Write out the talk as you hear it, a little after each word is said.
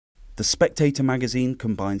The Spectator magazine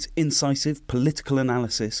combines incisive political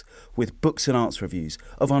analysis with books and arts reviews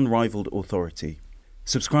of unrivalled authority.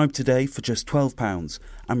 Subscribe today for just £12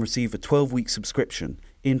 and receive a 12-week subscription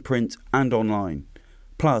in print and online,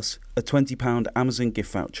 plus a £20 Amazon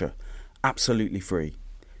gift voucher, absolutely free.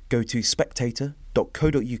 Go to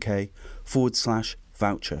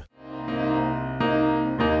spectator.co.uk/voucher.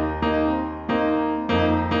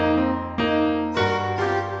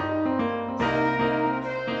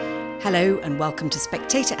 Hello and welcome to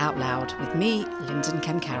Spectator Out Loud with me, Linden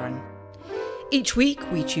Kemkaran. Each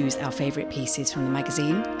week we choose our favourite pieces from the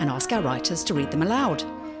magazine and ask our writers to read them aloud.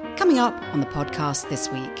 Coming up on the podcast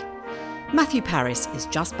this week, Matthew Parris is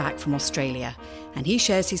just back from Australia and he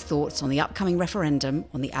shares his thoughts on the upcoming referendum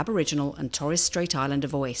on the Aboriginal and Torres Strait Islander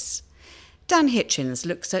voice. Dan Hitchens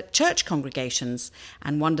looks at church congregations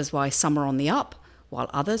and wonders why some are on the up while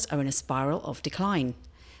others are in a spiral of decline.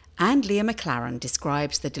 And Leah McLaren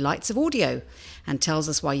describes the delights of audio and tells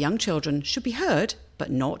us why young children should be heard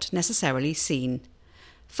but not necessarily seen.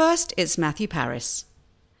 First, it's Matthew Parris.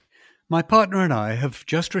 My partner and I have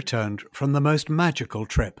just returned from the most magical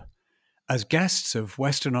trip. As guests of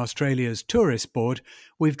Western Australia's tourist board,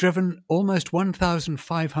 we've driven almost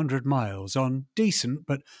 1,500 miles on decent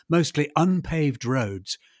but mostly unpaved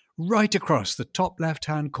roads right across the top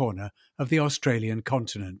left-hand corner of the Australian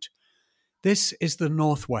continent. This is the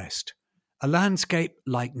Northwest, a landscape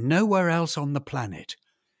like nowhere else on the planet.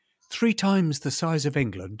 3 times the size of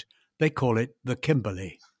England, they call it the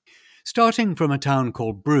Kimberley. Starting from a town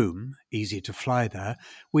called Broome, easy to fly there,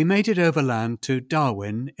 we made it overland to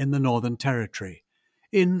Darwin in the Northern Territory.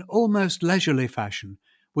 In almost leisurely fashion,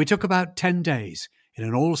 we took about 10 days in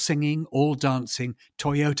an all-singing, all-dancing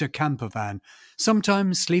Toyota camper van,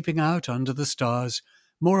 sometimes sleeping out under the stars,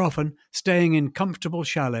 more often staying in comfortable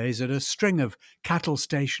chalets at a string of cattle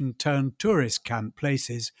station turned tourist camp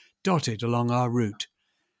places dotted along our route.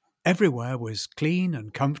 Everywhere was clean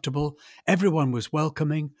and comfortable, everyone was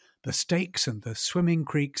welcoming, the steaks and the swimming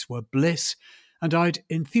creeks were bliss, and I'd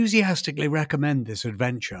enthusiastically recommend this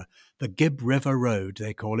adventure, the Gibb River Road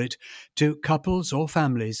they call it, to couples or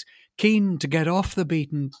families keen to get off the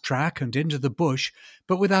beaten track and into the bush,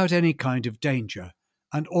 but without any kind of danger,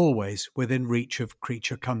 and always within reach of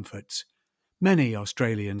creature comforts. Many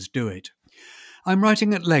Australians do it. I'm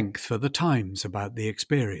writing at length for The Times about the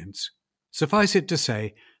experience. Suffice it to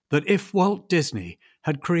say that if Walt Disney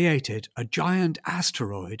had created a giant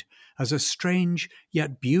asteroid as a strange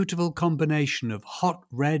yet beautiful combination of hot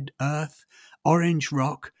red earth, orange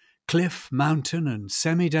rock, cliff, mountain and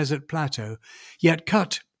semi-desert plateau, yet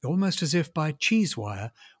cut almost as if by cheese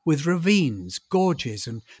wire, with ravines, gorges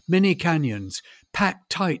and mini canyons packed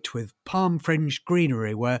tight with palm-fringed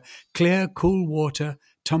greenery where clear, cool water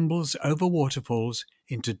tumbles over waterfalls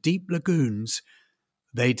into deep lagoons,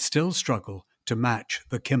 they'd still struggle to match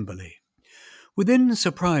the Kimberley. Within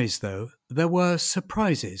surprise, though, there were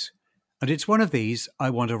surprises, and it's one of these I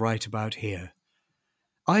want to write about here.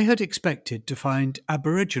 I had expected to find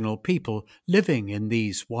Aboriginal people living in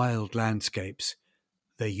these wild landscapes.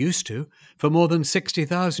 They used to, for more than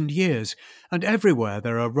 60,000 years, and everywhere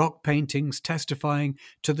there are rock paintings testifying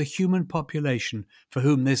to the human population for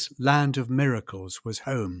whom this land of miracles was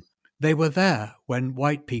home. They were there when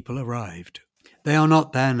white people arrived. They are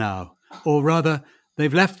not there now, or rather,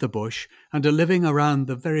 they've left the bush and are living around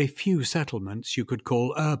the very few settlements you could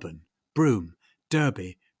call urban: Broome,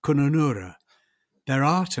 Derby, Kununurra. Their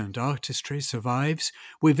art and artistry survives.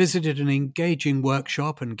 We visited an engaging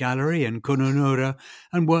workshop and gallery in Kununurra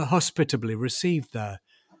and were hospitably received there.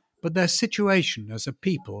 But their situation as a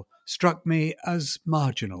people struck me as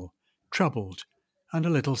marginal, troubled, and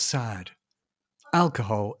a little sad.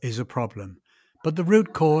 Alcohol is a problem, but the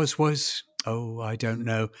root cause was, I don't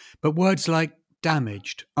know, but words like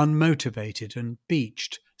damaged, unmotivated, and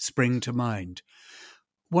beached spring to mind.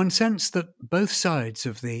 One sensed that both sides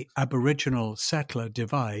of the Aboriginal settler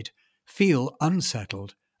divide feel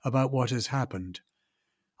unsettled about what has happened.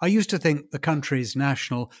 I used to think the country's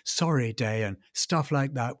national sorry day and stuff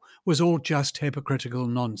like that was all just hypocritical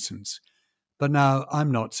nonsense, but now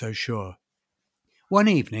I'm not so sure. One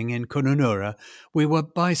evening in Kununurra, we were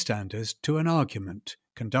bystanders to an argument,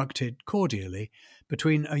 conducted cordially,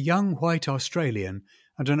 between a young white Australian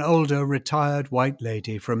and an older retired white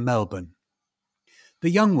lady from Melbourne. The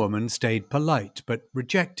young woman stayed polite, but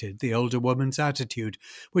rejected the older woman's attitude,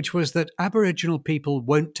 which was that Aboriginal people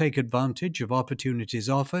won't take advantage of opportunities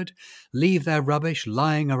offered, leave their rubbish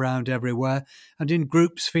lying around everywhere, and in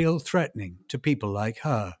groups feel threatening to people like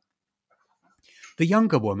her. The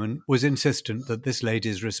younger woman was insistent that this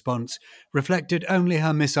lady's response reflected only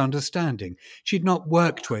her misunderstanding. She'd not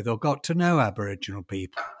worked with or got to know Aboriginal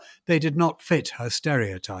people. They did not fit her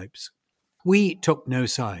stereotypes. We took no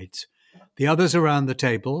sides. The others around the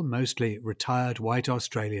table, mostly retired white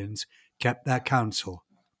Australians, kept their counsel.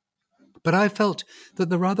 But I felt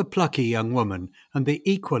that the rather plucky young woman and the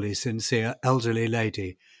equally sincere elderly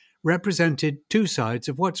lady represented two sides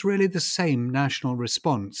of what's really the same national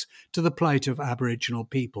response to the plight of Aboriginal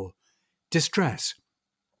people: distress,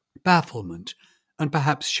 bafflement, and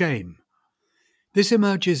perhaps shame. This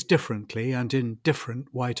emerges differently and in different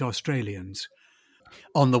white Australians.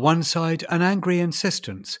 On the one side, an angry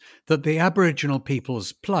insistence that the Aboriginal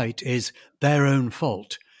people's plight is their own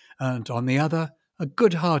fault, and on the other, a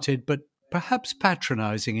good-hearted but perhaps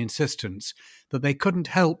patronising insistence that they couldn't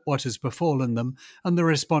help what has befallen them and the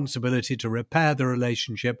responsibility to repair the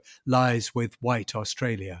relationship lies with white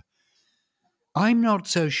Australia. I'm not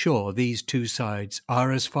so sure these two sides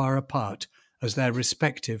are as far apart as their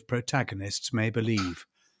respective protagonists may believe.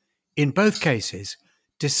 In both cases,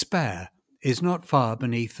 despair is not far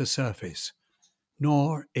beneath the surface,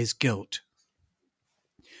 nor is guilt.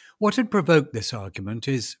 What had provoked this argument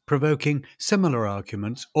is provoking similar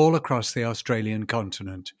arguments all across the Australian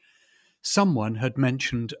continent. Someone had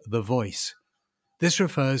mentioned the voice. This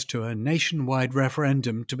refers to a nationwide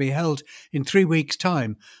referendum to be held in 3 weeks'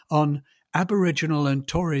 time on Aboriginal and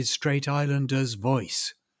Torres Strait Islanders'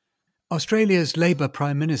 voice. Australia's Labour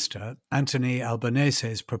Prime Minister, Anthony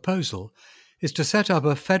Albanese's proposal is to set up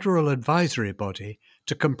a federal advisory body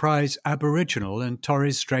to comprise Aboriginal and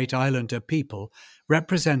Torres Strait Islander people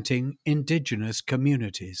representing Indigenous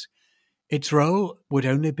communities. Its role would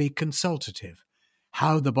only be consultative.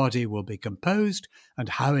 How the body will be composed and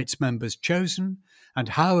how its members chosen and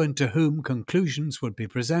how and to whom conclusions would be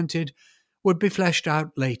presented would be fleshed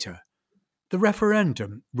out later. The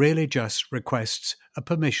referendum really just requests a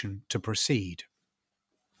permission to proceed.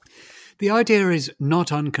 The idea is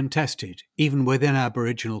not uncontested, even within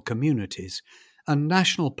Aboriginal communities, and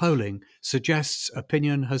national polling suggests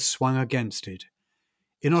opinion has swung against it.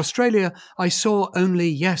 In Australia, I saw only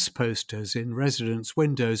yes posters in residents'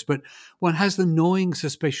 windows, but one has the gnawing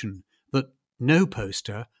suspicion that no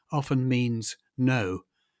poster often means no.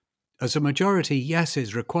 As a majority yes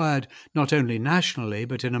is required not only nationally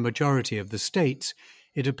but in a majority of the states,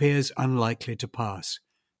 it appears unlikely to pass.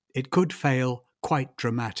 It could fail quite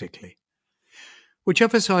dramatically.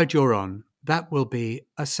 Whichever side you're on, that will be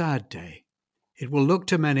a sad day. It will look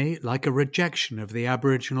to many like a rejection of the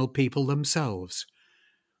Aboriginal people themselves.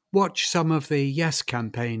 Watch some of the Yes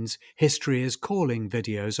campaign's History is Calling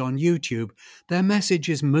videos on YouTube. Their message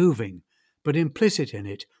is moving, but implicit in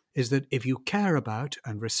it is that if you care about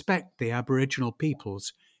and respect the Aboriginal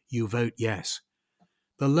peoples, you vote yes.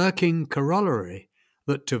 The lurking corollary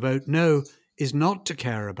that to vote no is not to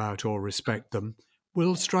care about or respect them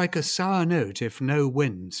will strike a sour note if no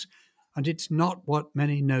wins, and it's not what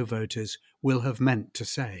many no voters will have meant to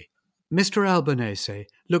say. Mr. Albanese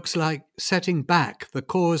looks like setting back the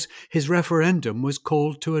cause his referendum was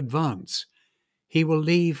called to advance. He will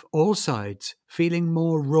leave all sides feeling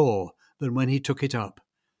more raw than when he took it up.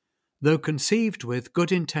 Though conceived with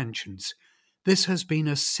good intentions, this has been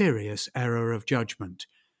a serious error of judgment,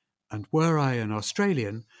 and were I an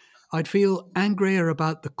Australian, I'd feel angrier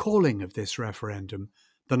about the calling of this referendum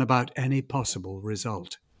than about any possible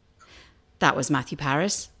result. That was Matthew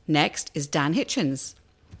Parris. Next is Dan Hitchens.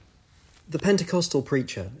 The Pentecostal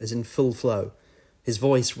preacher is in full flow, his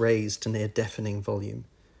voice raised to near deafening volume,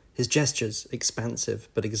 his gestures expansive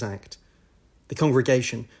but exact, the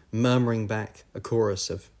congregation murmuring back a chorus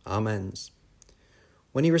of amens,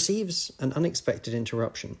 when he receives an unexpected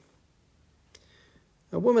interruption.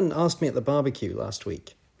 A woman asked me at the barbecue last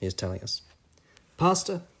week, he is telling us,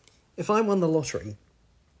 "Pastor, if I won the lottery..."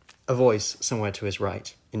 A voice somewhere to his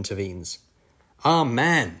right intervenes.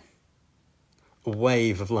 "Amen!" A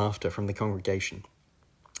wave of laughter from the congregation.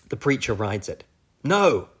 The preacher rides it.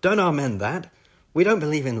 "No, don't amen that. We don't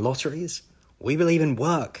believe in lotteries. We believe in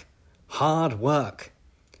work. Hard work."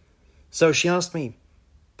 So she asked me,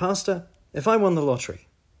 "Pastor, if I won the lottery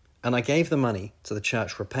and I gave the money to the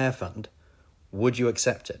church repair fund, would you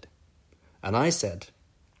accept it?" And I said,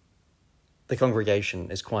 the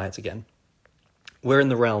congregation is quiet again. We're in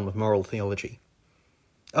the realm of moral theology.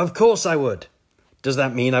 "Of course I would. Does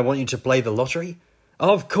that mean I want you to play the lottery?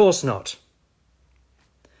 Of course not."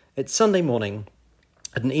 It's Sunday morning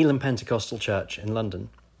at an Elim Pentecostal church in London,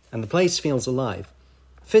 and the place feels alive,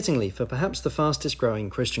 fittingly for perhaps the fastest growing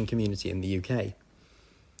Christian community in the UK.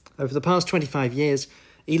 Over the past 25 years,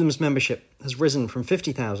 Elim's membership has risen from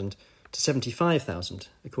 50,000 to 75,000,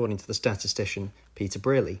 according to the statistician Peter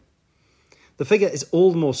Brearley. The figure is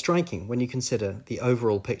all the more striking when you consider the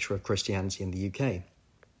overall picture of Christianity in the UK.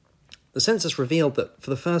 The census revealed that, for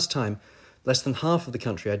the first time, less than half of the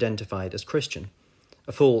country identified as Christian,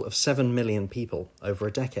 a fall of 7 million people over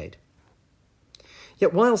a decade.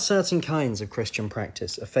 Yet while certain kinds of Christian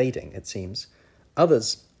practice are fading, it seems,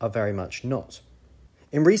 others are very much not.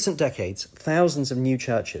 In recent decades, thousands of new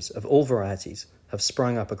churches of all varieties have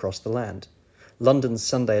sprung up across the land. London's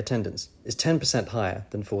Sunday attendance is 10% higher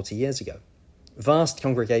than 40 years ago. Vast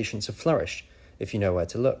congregations have flourished, if you know where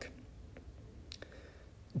to look.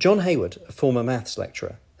 John Hayward, a former maths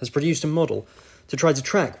lecturer, has produced a model to try to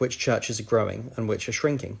track which churches are growing and which are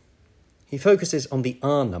shrinking. He focuses on the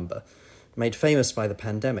R number, made famous by the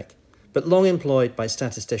pandemic, but long employed by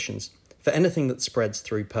statisticians for anything that spreads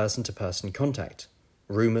through person-to-person contact: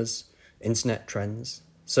 rumours, internet trends,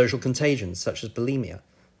 social contagions such as bulimia,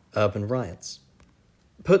 urban riots.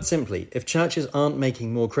 Put simply, if churches aren't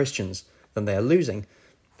making more Christians than they are losing,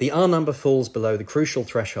 the R number falls below the crucial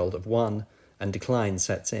threshold of 1 and decline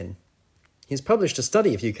sets in. He's published a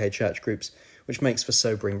study of UK church groups which makes for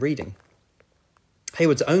sobering reading.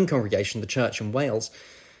 Hayward's own congregation, the Church in Wales,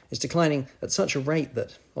 is declining at such a rate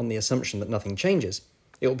that, on the assumption that nothing changes,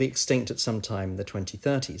 it will be extinct at some time in the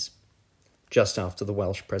 2030s, just after the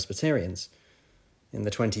Welsh Presbyterians. In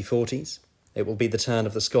the 2040s, it will be the turn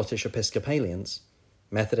of the Scottish Episcopalians,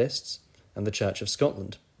 Methodists, and the Church of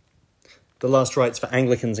Scotland. The last rites for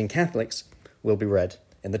Anglicans and Catholics will be read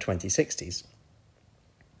in the 2060s.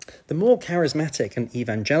 The more charismatic and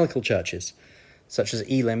evangelical churches, such as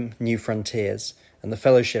Elim, New Frontiers, and the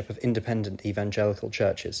Fellowship of Independent Evangelical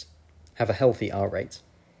Churches, have a healthy R rate.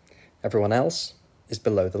 Everyone else is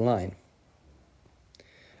below the line.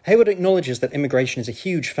 Hayward acknowledges that immigration is a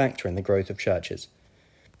huge factor in the growth of churches,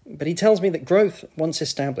 but he tells me that growth, once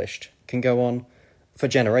established, can go on for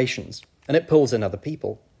generations, and it pulls in other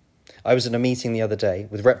people. I was at a meeting the other day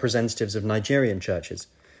with representatives of Nigerian churches,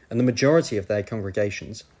 and the majority of their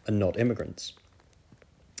congregations are not immigrants.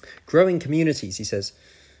 Growing communities, he says,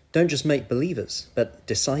 don't just make believers, but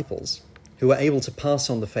disciples, who are able to pass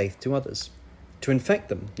on the faith to others, to infect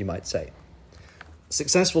them, you might say.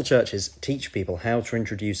 Successful churches teach people how to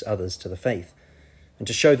introduce others to the faith, and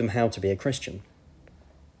to show them how to be a Christian.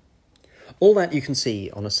 All that you can see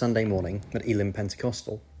on a Sunday morning at Elim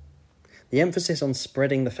Pentecostal. The emphasis on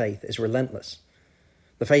spreading the faith is relentless.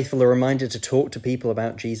 The faithful are reminded to talk to people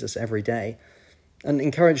about Jesus every day, and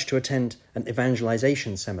encouraged to attend an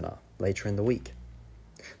evangelization seminar later in the week.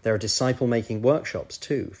 There are disciple-making workshops,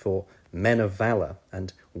 too, for men of valour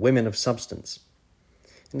and women of substance.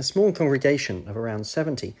 In a small congregation of around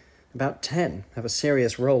 70, about 10 have a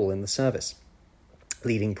serious role in the service,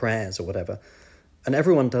 leading prayers or whatever, and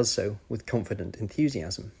everyone does so with confident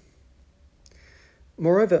enthusiasm.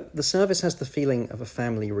 Moreover, the service has the feeling of a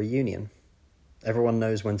family reunion. Everyone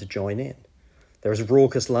knows when to join in. There is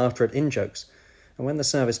raucous laughter at in-jokes, and when the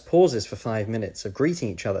service pauses for 5 minutes of greeting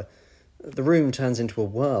each other, the room turns into a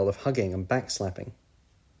whirl of hugging and backslapping.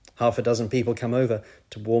 Half a dozen people come over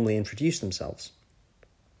to warmly introduce themselves.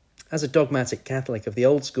 As a dogmatic Catholic of the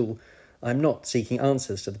old school, I'm not seeking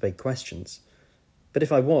answers to the big questions. But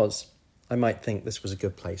if I was, I might think this was a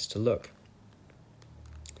good place to look.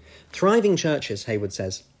 Thriving churches, Hayward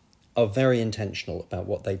says, are very intentional about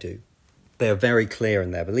what they do. They are very clear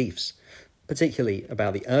in their beliefs, particularly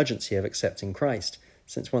about the urgency of accepting Christ,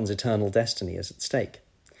 since one's eternal destiny is at stake.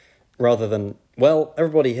 Rather than, well,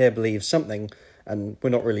 everybody here believes something, and we're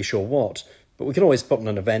not really sure what, but we can always put on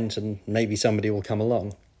an event and maybe somebody will come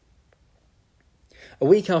along. A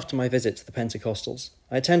week after my visit to the Pentecostals,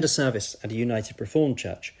 I attend a service at a United Reformed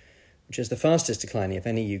Church, which is the fastest declining of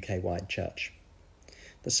any UK-wide church.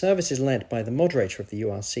 The service is led by the moderator of the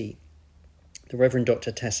URC, the Reverend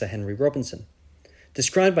Dr. Tessa Henry Robinson,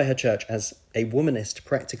 described by her church as a womanist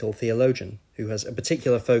practical theologian who has a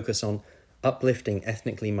particular focus on uplifting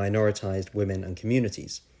ethnically minoritized women and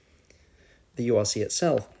communities. The URC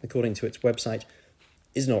itself, according to its website,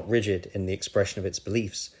 is not rigid in the expression of its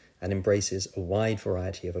beliefs and embraces a wide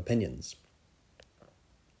variety of opinions.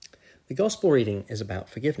 The Gospel reading is about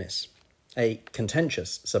forgiveness, a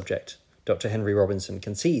contentious subject, Dr. Henry Robinson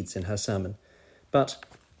concedes in her sermon, but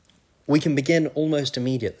we can begin almost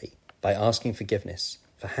immediately by asking forgiveness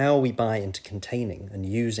for how we buy into containing and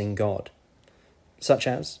using God, such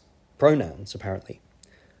as pronouns, apparently.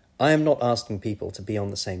 I am not asking people to be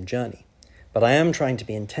on the same journey, but I am trying to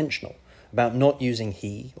be intentional about not using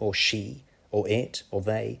he or she or it or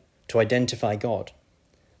they to identify God,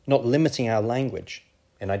 not limiting our language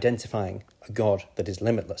in identifying a God that is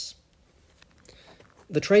limitless.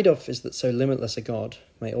 The trade-off is that so limitless a God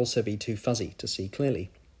may also be too fuzzy to see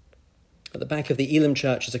clearly. At the back of the Elim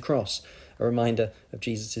Church is a cross, a reminder of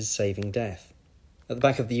Jesus' saving death. At the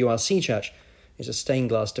back of the URC Church is a stained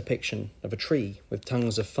glass depiction of a tree with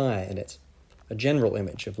tongues of fire in it, a general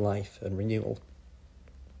image of life and renewal.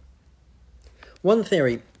 One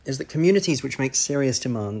theory is that communities which make serious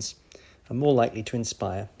demands are more likely to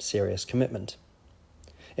inspire serious commitment.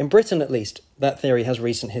 In Britain, at least, that theory has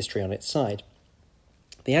recent history on its side.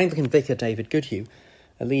 The Anglican vicar David Goodhue,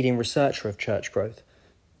 a leading researcher of church growth,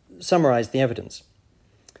 summarised the evidence.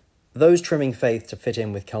 Those trimming faith to fit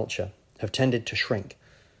in with culture have tended to shrink,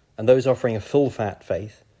 and those offering a full-fat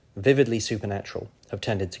faith, vividly supernatural, have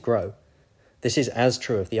tended to grow. This is as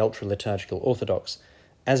true of the ultra-liturgical Orthodox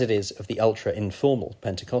as it is of the ultra-informal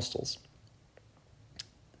Pentecostals.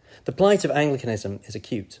 The plight of Anglicanism is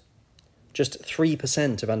acute. Just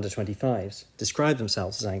 3% of under-25s describe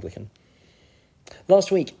themselves as Anglican.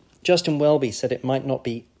 Last week, Justin Welby said it might not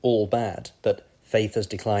be all bad, that faith has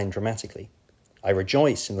declined dramatically. I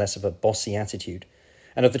rejoice in less of a bossy attitude,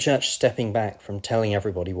 and of the church stepping back from telling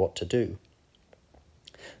everybody what to do.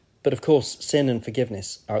 But of course, sin and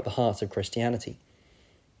forgiveness are at the heart of Christianity.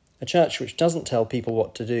 A church which doesn't tell people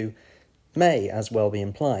what to do may, as Welby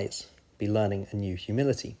implies, be learning a new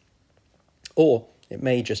humility. Or it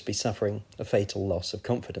may just be suffering a fatal loss of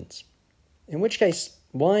confidence. In which case,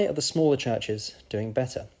 why are the smaller churches doing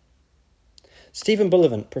better? Stephen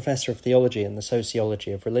Bullivant, Professor of Theology and the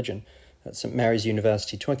Sociology of Religion at St Mary's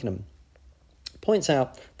University, Twickenham, points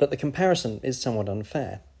out that the comparison is somewhat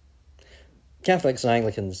unfair. Catholics and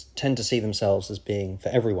Anglicans tend to see themselves as being for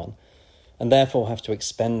everyone, and therefore have to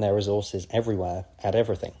expend their resources everywhere at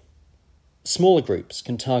everything. Smaller groups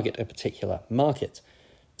can target a particular market,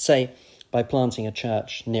 say by planting a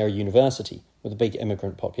church near a university with a big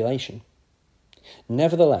immigrant population.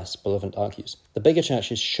 Nevertheless, Bullivant argues, the bigger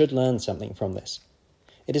churches should learn something from this.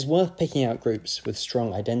 It is worth picking out groups with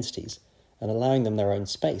strong identities and allowing them their own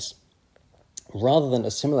space, rather than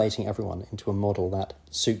assimilating everyone into a model that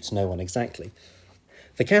suits no one exactly.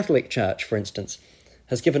 The Catholic Church, for instance,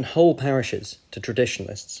 has given whole parishes to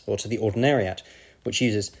traditionalists or to the ordinariate, which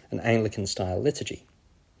uses an Anglican-style liturgy.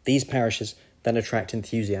 These parishes then attract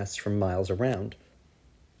enthusiasts from miles around.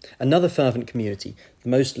 Another fervent community, the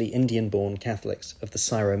mostly Indian-born Catholics of the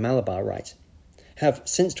Syro-Malabar Rite, have,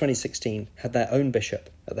 since 2016, had their own bishop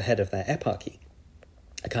at the head of their eparchy,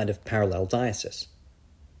 a kind of parallel diocese.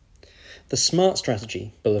 The smart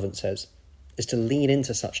strategy, Bullivant says, is to lean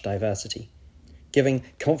into such diversity, giving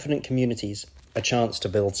confident communities a chance to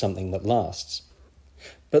build something that lasts.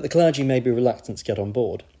 But the clergy may be reluctant to get on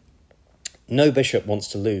board. No bishop wants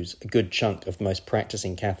to lose a good chunk of the most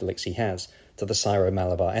practising Catholics he has to the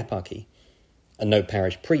Syro-Malabar eparchy, and no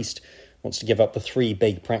parish priest wants to give up the 3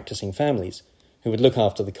 big practising families who would look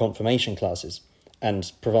after the confirmation classes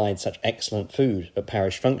and provide such excellent food at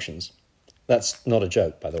parish functions. That's not a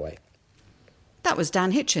joke, by the way. That was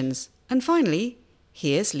Dan Hitchens. And finally,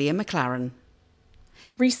 here's Leah McLaren.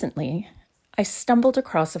 Recently, I stumbled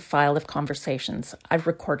across a file of conversations I've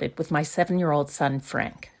recorded with my 7-year-old son,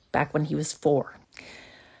 Frank, back when he was 4.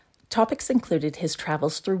 Topics included his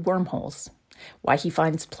travels through wormholes, why he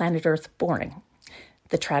finds planet Earth boring,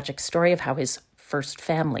 the tragic story of how his first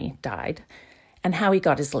family died, and how he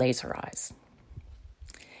got his laser eyes.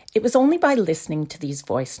 It was only by listening to these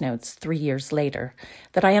voice notes 3 years later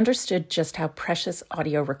that I understood just how precious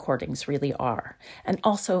audio recordings really are, and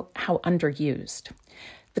also how underused.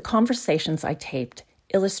 The conversations I taped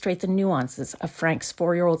illustrate the nuances of Frank's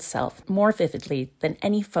 4-year-old self more vividly than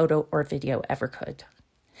any photo or video ever could.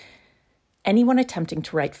 Anyone attempting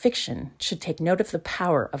to write fiction should take note of the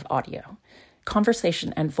power of audio.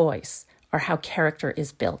 Conversation and voice are how character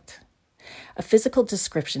is built. A physical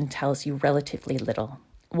description tells you relatively little.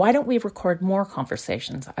 Why don't we record more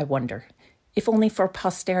conversations, I wonder, if only for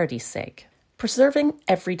posterity's sake? Preserving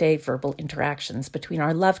everyday verbal interactions between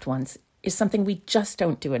our loved ones is something we just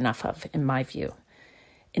don't do enough of, in my view.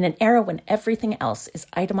 In an era when everything else is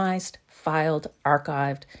itemized, filed,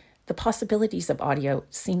 archived, the possibilities of audio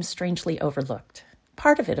seem strangely overlooked.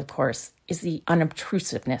 Part of it, of course, is the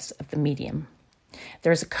unobtrusiveness of the medium.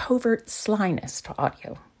 There is a covert slyness to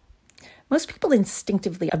audio. Most people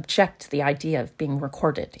instinctively object to the idea of being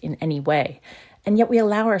recorded in any way, and yet we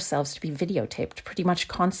allow ourselves to be videotaped pretty much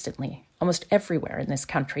constantly. Almost everywhere in this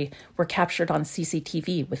country, we're captured on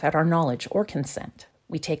CCTV without our knowledge or consent.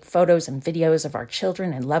 We take photos and videos of our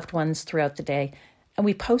children and loved ones throughout the day, and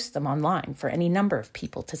we post them online for any number of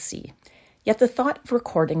people to see. Yet the thought of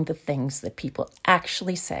recording the things that people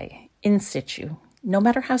actually say, in situ, no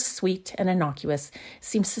matter how sweet and innocuous,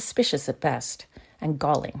 seems suspicious at best and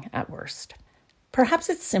galling at worst. Perhaps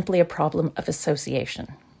it's simply a problem of association.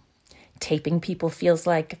 Taping people feels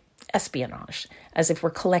like espionage, as if we're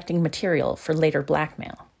collecting material for later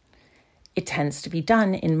blackmail. It tends to be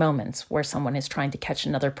done in moments where someone is trying to catch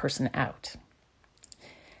another person out.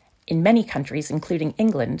 In many countries, including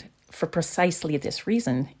England, for precisely this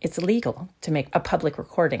reason, it's illegal to make a public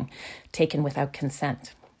recording taken without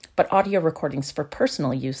consent. But audio recordings for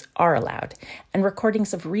personal use are allowed, and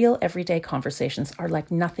recordings of real everyday conversations are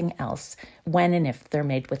like nothing else when and if they're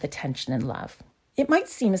made with attention and love. It might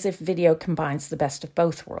seem as if video combines the best of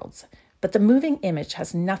both worlds, but the moving image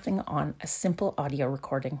has nothing on a simple audio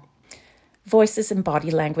recording. Voices and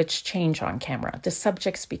body language change on camera. The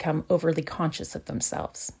subjects become overly conscious of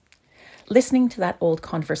themselves. Listening to that old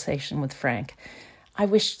conversation with Frank, I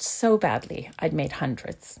wished so badly I'd made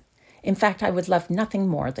hundreds. In fact, I would love nothing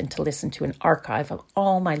more than to listen to an archive of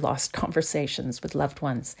all my lost conversations with loved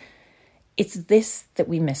ones. It's this that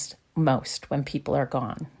we miss most when people are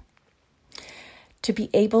gone. To be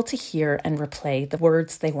able to hear and replay the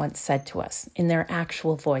words they once said to us in their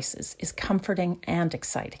actual voices is comforting and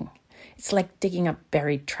exciting. It's like digging up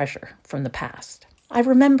buried treasure from the past. I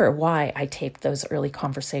remember why I taped those early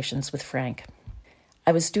conversations with Frank.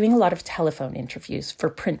 I was doing a lot of telephone interviews for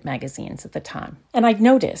print magazines at the time, and I'd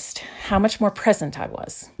noticed how much more present I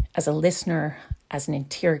was as a listener, as an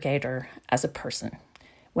interrogator, as a person,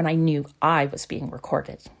 when I knew I was being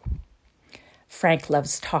recorded. Frank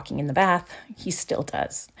loves talking in the bath. He still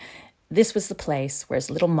does. This was the place where his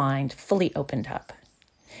little mind fully opened up.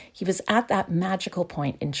 He was at that magical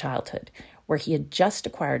point in childhood where he had just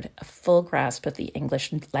acquired a full grasp of the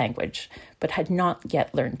English language, but had not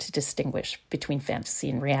yet learned to distinguish between fantasy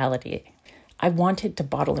and reality. I wanted to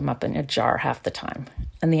bottle him up in a jar half the time,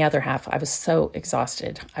 and the other half I was so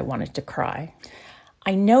exhausted I wanted to cry.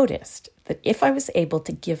 I noticed that if I was able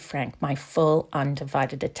to give Frank my full,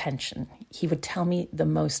 undivided attention, he would tell me the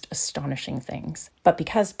most astonishing things. But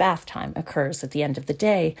because bath time occurs at the end of the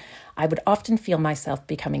day, I would often feel myself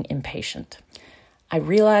becoming impatient. I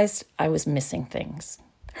realized I was missing things,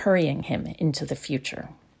 hurrying him into the future.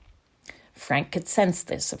 Frank could sense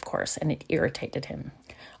this, of course, and it irritated him.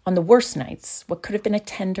 On the worst nights, what could have been a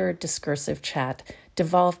tender, discursive chat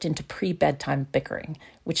devolved into pre-bedtime bickering,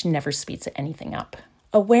 which never speeds anything up.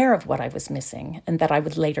 Aware of what I was missing, and that I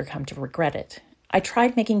would later come to regret it, I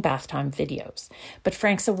tried making bath time videos, but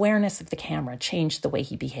Frank's awareness of the camera changed the way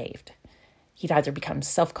he behaved. He'd either become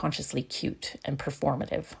self-consciously cute and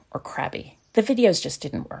performative or crabby. The videos just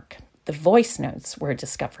didn't work. The voice notes were a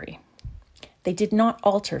discovery. They did not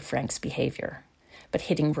alter Frank's behavior, but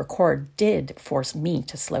hitting record did force me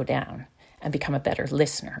to slow down and become a better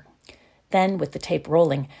listener. Then, with the tape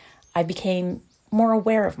rolling, I became more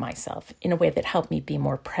aware of myself in a way that helped me be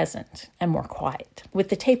more present and more quiet. With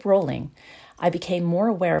the tape rolling, I became more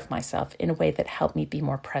aware of myself in a way that helped me be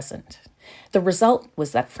more present. The result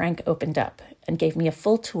was that Frank opened up and gave me a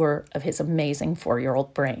full tour of his amazing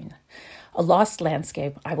 4-year-old brain, a lost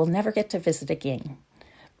landscape I will never get to visit again,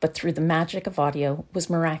 but through the magic of audio was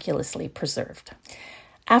miraculously preserved.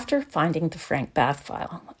 After finding the Frank bath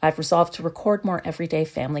file, I've resolved to record more everyday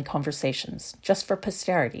family conversations, just for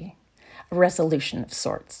posterity, a resolution of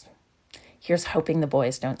sorts. Here's hoping the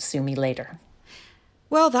boys don't sue me later.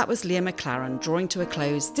 Well, that was Leah McLaren drawing to a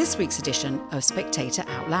close this week's edition of Spectator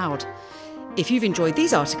Out Loud. If you've enjoyed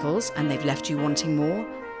these articles and they've left you wanting more,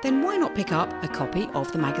 then why not pick up a copy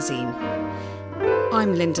of the magazine?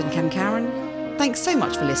 I'm Linden Kemkaran. Thanks so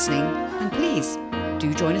much for listening, and please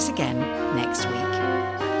do join us again next week.